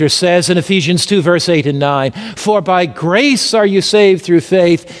Scripture says in Ephesians 2, verse 8 and 9, "For by grace are you saved through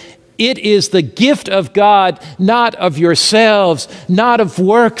faith. It is the gift of God, not of yourselves, not of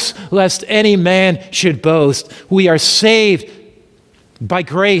works, lest any man should boast." We are saved by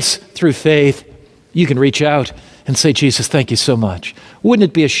grace through faith. You can reach out and say, "Jesus, thank you so much." Wouldn't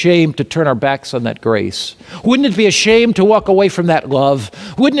it be a shame to turn our backs on that grace? Wouldn't it be a shame to walk away from that love?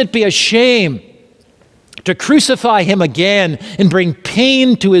 Wouldn't it be a shame to crucify him again and bring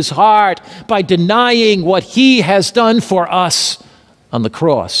pain to his heart by denying what he has done for us on the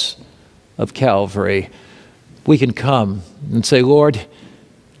cross of Calvary? We can come and say, "Lord,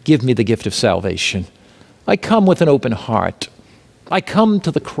 give me the gift of salvation. I come with an open heart. I come to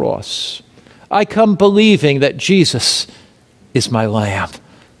the cross. I come believing that Jesus is my Lamb."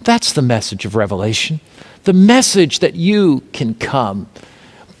 That's the message of Revelation, the message that you can come.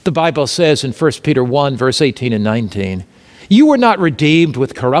 The Bible says in 1 Peter 1, verse 18 and 19, "You were not redeemed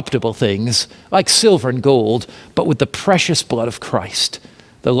with corruptible things like silver and gold, but with the precious blood of Christ.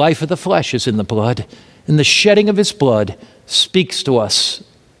 The life of the flesh is in the blood, and the shedding of his blood speaks to us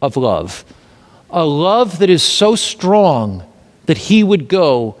of love." A love that is so strong that he would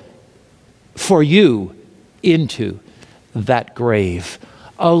go for you into that grave.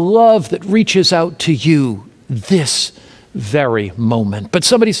 A love that reaches out to you this very moment. But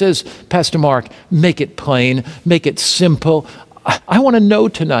somebody says, "Pastor Mark, make it plain, make it simple." I want to know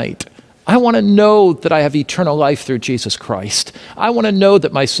tonight. I want to know that I have eternal life through Jesus Christ. I want to know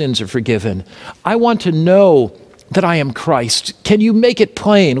that my sins are forgiven. I want to know that I am Christ. Can you make it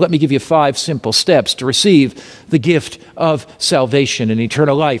plain? Let me give you 5 simple steps to receive the gift of salvation and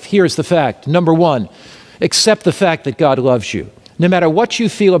eternal life. Here's the fact. Number 1, accept the fact that God loves you. No matter what you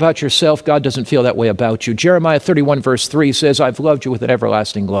feel about yourself, God doesn't feel that way about you. Jeremiah 31, verse 3 says, "I've loved you with an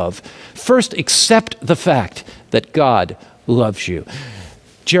everlasting love." First, accept the fact that God loves you.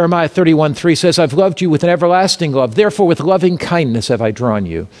 Jeremiah 31, 3 says, "I've loved you with an everlasting love. Therefore, with loving kindness have I drawn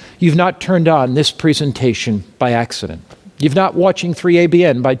you." You've not turned on this presentation by accident. You've not watching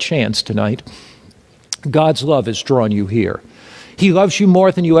 3ABN by chance tonight. God's love has drawn you here. He loves you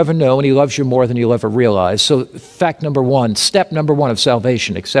more than you ever know, and he loves you more than you'll ever realize. So fact number 1, step number 1 of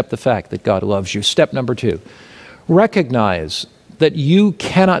salvation, accept the fact that God loves you. Step number 2, recognize that you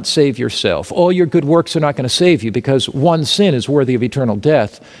cannot save yourself. All your good works are not going to save you, because one sin is worthy of eternal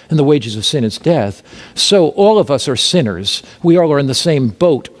death, and the wages of sin is death. So all of us are sinners. We all are in the same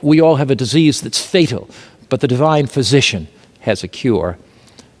boat. We all have a disease that's fatal, but the divine physician has a cure.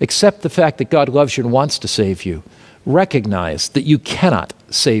 Accept the fact that God loves you and wants to save you. Recognize that you cannot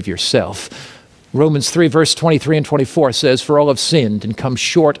save yourself. Romans 3, verse 23 and 24 says, "For all have sinned and come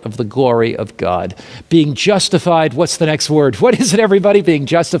short of the glory of God." Being justified, what's the next word? What is it, everybody? Being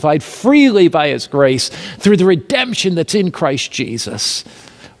justified freely by his grace through the redemption that's in Christ Jesus.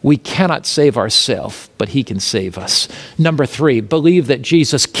 We cannot save ourselves, but he can save us. Number 3, believe that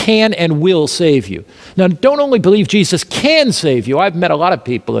Jesus can and will save you. Now, don't only believe Jesus can save you. I've met a lot of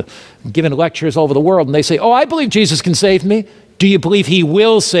people giving lectures all over the world, and they say, "Oh, I believe Jesus can save me." Do you believe he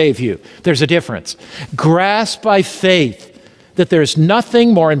will save you? There's a difference. Grasp by faith that there's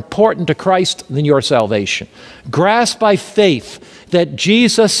nothing more important to Christ than your salvation. Grasp by faith that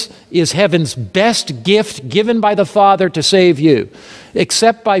Jesus is heaven's best gift given by the Father to save you.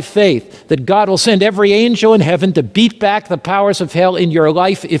 Accept by faith that God will send every angel in heaven to beat back the powers of hell in your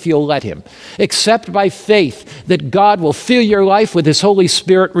life if you'll let him. Accept by faith that God will fill your life with his Holy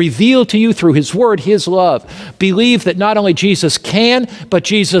Spirit, revealed to you through his word, his love. Believe that not only Jesus can, but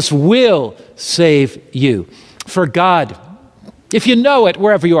Jesus will save you. For God, if you know it,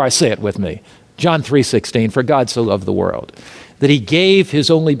 wherever you are, say it with me. John 3:16, "For God so loved the world, that he gave his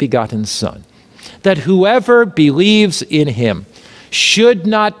only begotten Son, that whoever believes in him should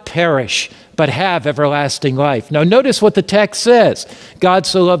not perish, but have everlasting life. Now notice what the text says. God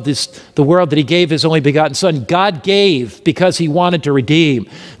so loved the world that he gave his only begotten Son. God gave because he wanted to redeem,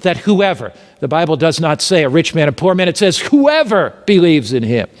 that whoever, the Bible does not say a rich man, a poor man, it says whoever believes in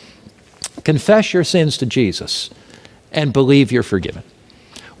him. Confess your sins to Jesus and believe you're forgiven.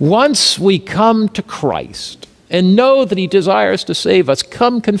 Once we come to Christ and know that he desires to save us,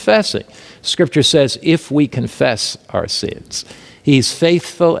 come confessing. Scripture says if we confess our sins, he's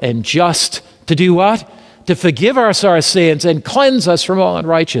faithful and just to do what? To forgive us our sins and cleanse us from all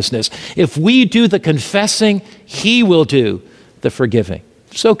unrighteousness. If we do the confessing, he will do the forgiving.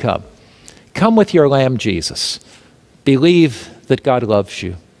 So come. Come with your Lamb Jesus. Believe that God loves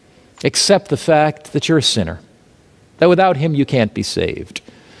you. Accept the fact that you're a sinner, that without him you can't be saved.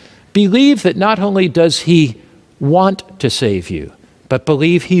 Believe that not only does he want to save you, but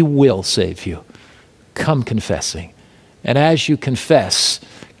believe he will save you. Come confessing. And as you confess,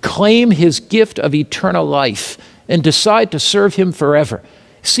 claim his gift of eternal life and decide to serve him forever.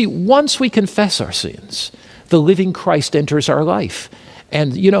 See, once we confess our sins, the living Christ enters our life.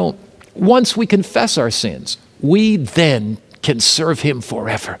 And, once we confess our sins, we then can serve him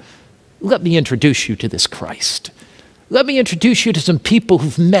forever. Let me introduce you to this Christ. Let me introduce you to some people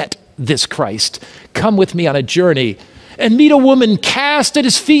who've met this Christ. Come with me on a journey and meet a woman cast at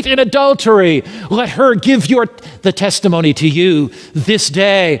his feet in adultery. Let her give the testimony to you this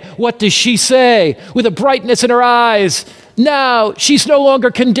day. What does she say? With a brightness in her eyes. Now she's no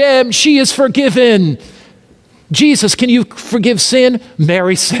longer condemned. She is forgiven. Jesus, can you forgive sin?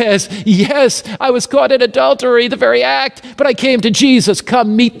 Mary says, yes, I was caught in adultery, the very act, but I came to Jesus.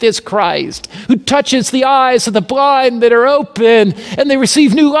 Come meet this Christ who touches the eyes of the blind that are open and they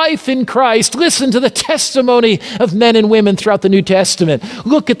receive new life in Christ. Listen to the testimony of men and women throughout the New Testament.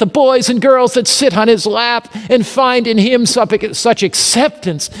 Look at the boys and girls that sit on his lap and find in him such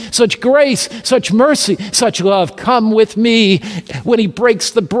acceptance, such grace, such mercy, such love. Come with me when he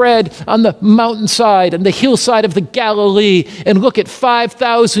breaks the bread on the mountainside and the hillside of the Galilee and look at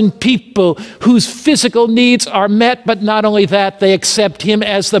 5,000 people whose physical needs are met, but not only that, they accept him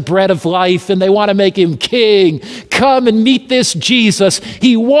as the bread of life and they want to make him king. Come and meet this Jesus.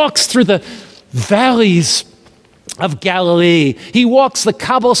 He walks through the valleys of Galilee. He walks the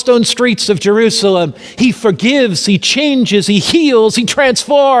cobblestone streets of Jerusalem. He forgives, he changes, he heals, he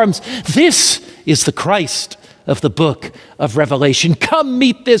transforms. This is the Christ of the book of Revelation. Come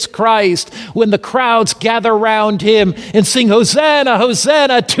meet this Christ when the crowds gather round him and sing Hosanna,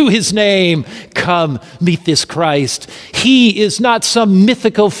 Hosanna to his name. Come meet this Christ. He is not some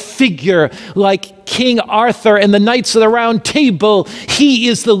mythical figure like King Arthur and the Knights of the Round Table. He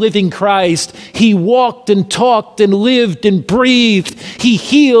is the living Christ. He walked and talked and lived and breathed. He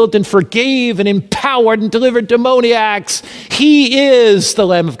healed and forgave and empowered and delivered demoniacs. He is the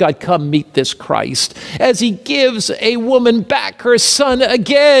Lamb of God. Come meet this Christ. As he gives a woman back her son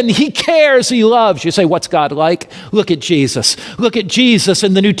again, he cares, he loves. You say, what's God like? Look at Jesus. Look at Jesus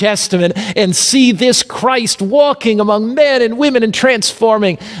in the New Testament and see this Christ walking among men and women and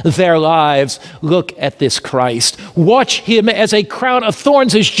transforming their lives. Look at this Christ. Watch him as a crown of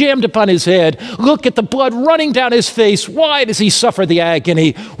thorns is jammed upon his head. Look at the blood running down his face. Why does he suffer the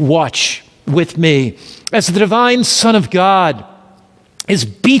agony? Watch with me as the divine Son of God is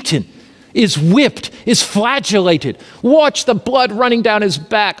beaten, is whipped, is flagellated. Watch the blood running down his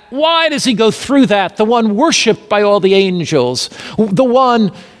back. Why does he go through that? The one worshiped by all the angels, the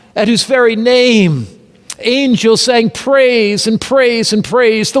one at whose very name angels sang praise and praise and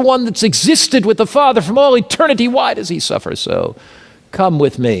praise, the one that's existed with the Father from all eternity. Why does he suffer so? Come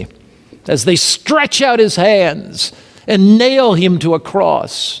with me as they stretch out his hands and nail him to a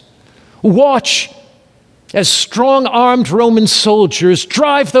cross. Watch as strong-armed Roman soldiers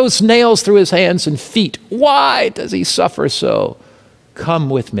drive those nails through his hands and feet. Why does he suffer so?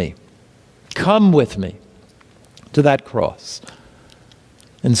 Come with me. Come with me to that cross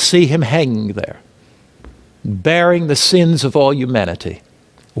and see him hanging there, bearing the sins of all humanity.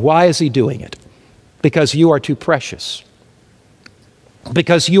 Why is he doing it? Because you are too precious.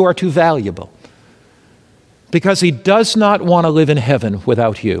 Because you are too valuable. Because he does not want to live in heaven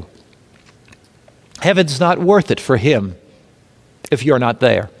without you. Heaven's not worth it for him if you're not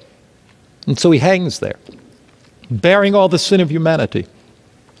there. And so he hangs there, bearing all the sin of humanity.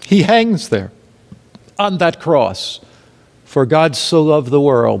 He hangs there on that cross. For God so loved the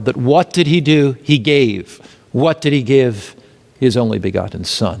world that what did he do? He gave. What did he give? His only begotten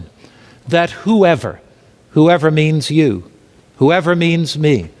Son. That whoever means you, whoever means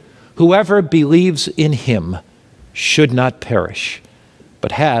me, whoever believes in him should not perish,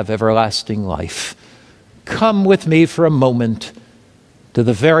 but have everlasting life. Come with me for a moment to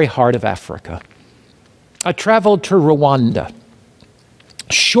the very heart of Africa. I traveled to Rwanda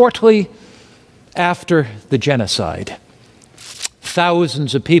shortly after the genocide.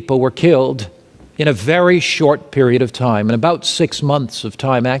 Thousands of people were killed in a very short period of time, in about 6 months of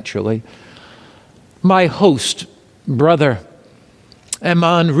time, actually. My host, Brother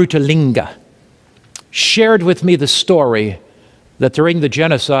Eman Rutalinga, shared with me the story that during the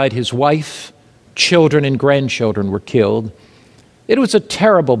genocide, his wife, children, and grandchildren were killed. It was a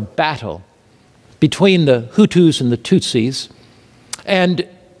terrible battle between the Hutus and the Tutsis, and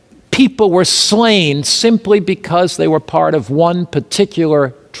people were slain simply because they were part of one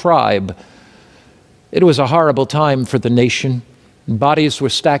particular tribe. It was a horrible time for the nation. Bodies were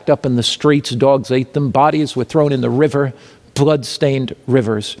stacked up in the streets, dogs ate them, bodies were thrown in the river, blood-stained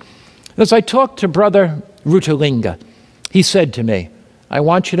rivers. As I talked to Brother Rutalinga, he said to me, I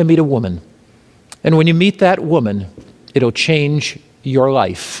want you to meet a woman, and when you meet that woman, it'll change your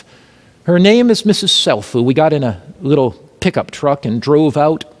life. Her name is Mrs. Selfu. We got in a little pickup truck and drove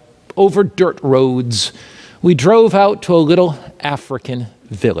out over dirt roads. We drove out to a little African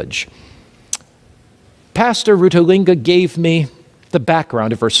village. Pastor Rutalinga gave me the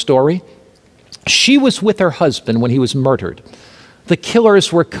background of her story. She was with her husband when he was murdered. The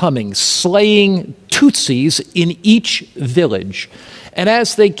killers were coming, slaying Tutsis in each village. And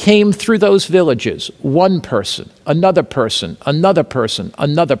as they came through those villages, one person, another person, another person,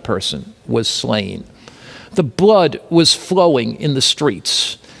 another person was slain. The blood was flowing in the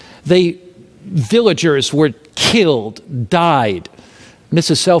streets. Villagers were killed, died.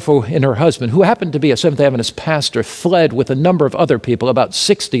 Mrs. Selfo and her husband, who happened to be a Seventh-day Adventist pastor, fled with a number of other people, about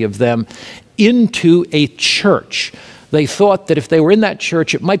 60 of them, into a church. They thought that if they were in that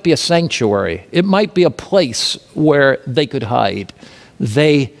church, it might be a sanctuary. It might be a place where they could hide.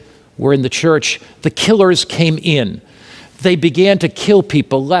 They were in the church. The killers came in. They began to kill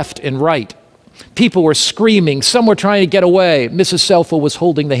people left and right. People were screaming. Some were trying to get away. Mrs. Selfo was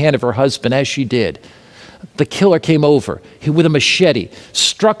holding the hand of her husband as she did. The killer came over with a machete,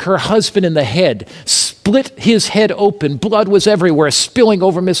 struck her husband in the head, split his head open. Blood was everywhere, spilling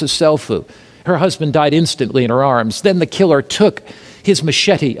over Mrs. Selfu. Her husband died instantly in her arms. Then the killer took his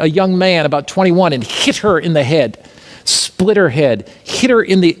machete, a young man about 21, and hit her in the head, split her head, hit her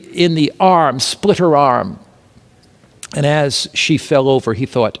in the arm, split her arm. And as she fell over, he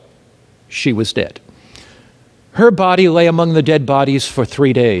thought she was dead. Her body lay among the dead bodies for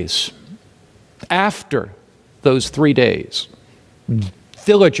 3 days. After those 3 days,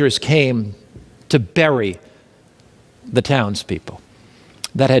 villagers came to bury the townspeople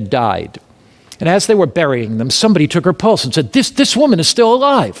that had died. And as they were burying them, somebody took her pulse and said, this woman is still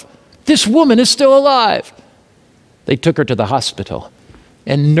alive. This woman is still alive. They took her to the hospital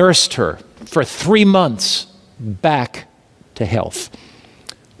and nursed her for 3 months back to health.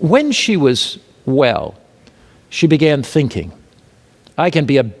 When she was well, she began thinking, I can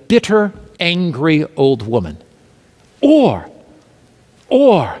be a bitter, angry old woman, or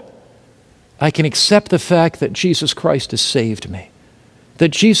I can accept the fact that Jesus Christ has saved me, that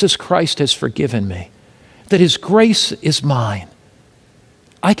Jesus Christ has forgiven me, that His grace is mine.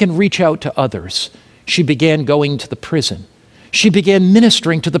 I can reach out to others. She began going to the prison. She began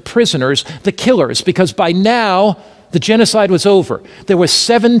ministering to the prisoners, the killers, because by now the genocide was over. There were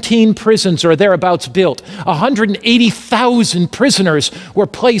 17 prisons or thereabouts built. 180,000 prisoners were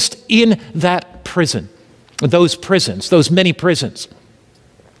placed in that prison, those many prisons.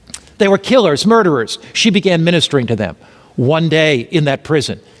 They were killers, murderers. She began ministering to them. One day in that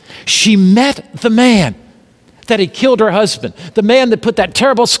prison, she met the man that had killed her husband, the man that put that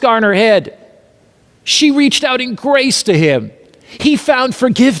terrible scar on her head. She reached out in grace to him. He found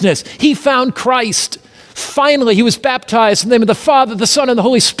forgiveness. He found Christ. Finally, he was baptized in the name of the Father, the Son, and the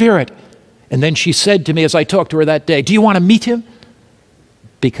Holy Spirit. And then she said to me as I talked to her that day, do you want to meet him?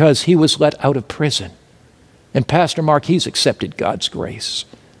 Because he was let out of prison. And Pastor Mark, he's accepted God's grace.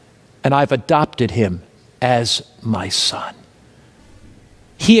 And I've adopted him as my son.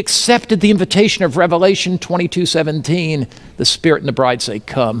 He accepted the invitation of Revelation 22:17. The Spirit and the bride say,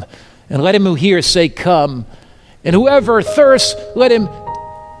 come. And let him who hears say, come. And whoever thirsts, let him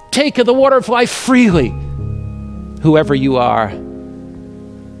take of the water of life freely. Whoever you are,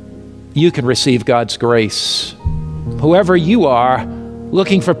 you can receive God's grace. Whoever you are,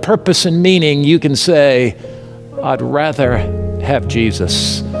 looking for purpose and meaning, you can say, I'd rather have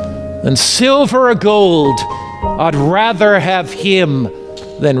Jesus than silver or gold. I'd rather have him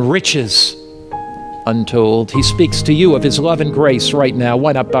than riches untold. He speaks to you of his love and grace right now.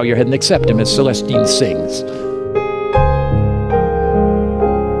 Why not bow your head and accept him as Celestine sings?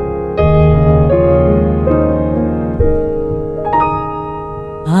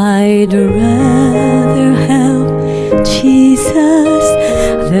 I'd rather have Jesus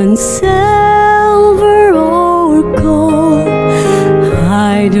than silver or gold.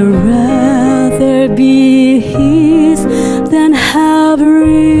 I'd rather be His than have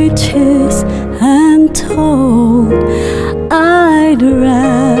riches untold. I'd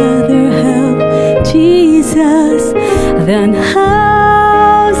rather have Jesus than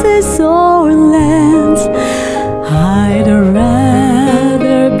houses or lands. I'd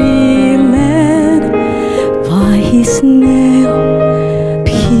rather be led by His nail-pierced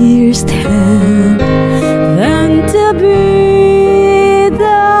hand than to be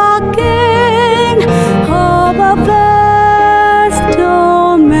the king of a vast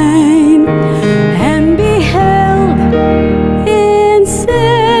domain and be held in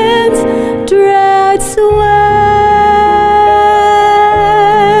sin's dread sway.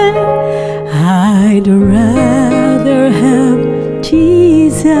 I'd rather have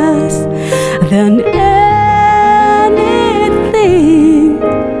Jesus than anything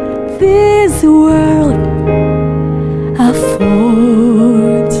this world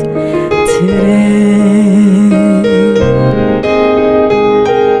affords today.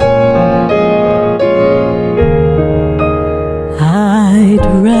 I'd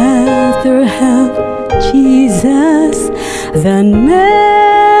rather have Jesus than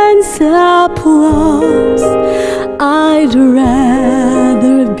men's applause. I'd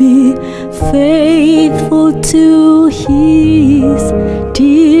rather be faithful to His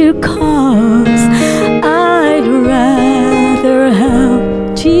dear cause. I'd rather have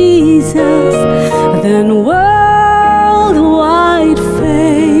Jesus than worldwide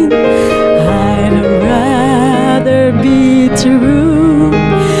fame. I'd rather be true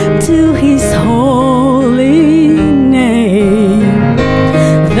to His holy name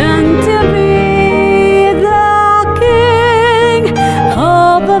than to be the king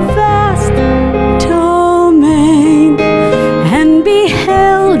of a vast domain and be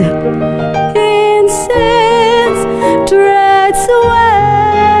held in sin's dread sway.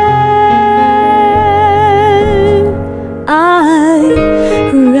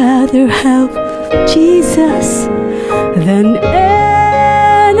 I'd rather have Jesus than anything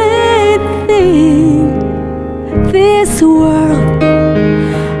this world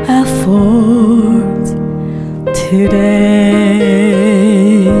affords today.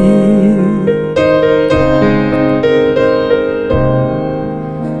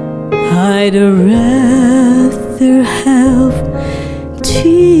 I'd rather have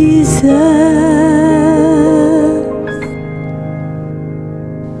Jesus.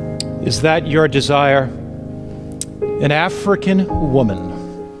 Is that your desire? An African woman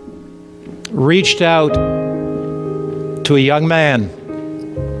reached out to a young man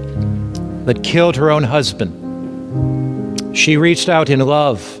that killed her own husband. She reached out in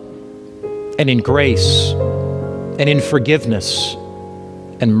love and in grace and in forgiveness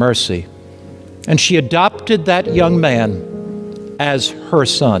and mercy. And she adopted that young man as her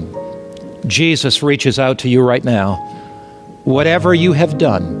son. Jesus reaches out to you right now. Whatever you have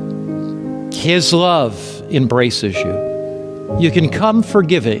done, His love embraces you. You can come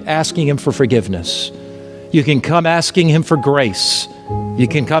forgiving, asking Him for forgiveness. You can come asking Him for grace. You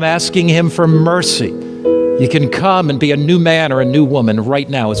can come asking Him for mercy. You can come and be a new man or a new woman right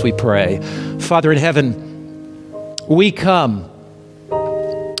now as we pray. Father in heaven, we come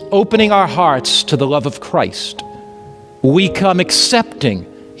opening our hearts to the love of Christ. We come accepting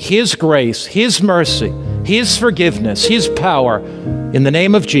His grace, His mercy, His forgiveness, His power. In the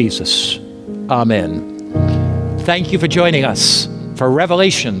name of Jesus, amen. Thank you for joining us for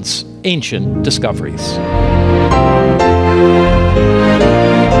Revelation's Ancient Discoveries.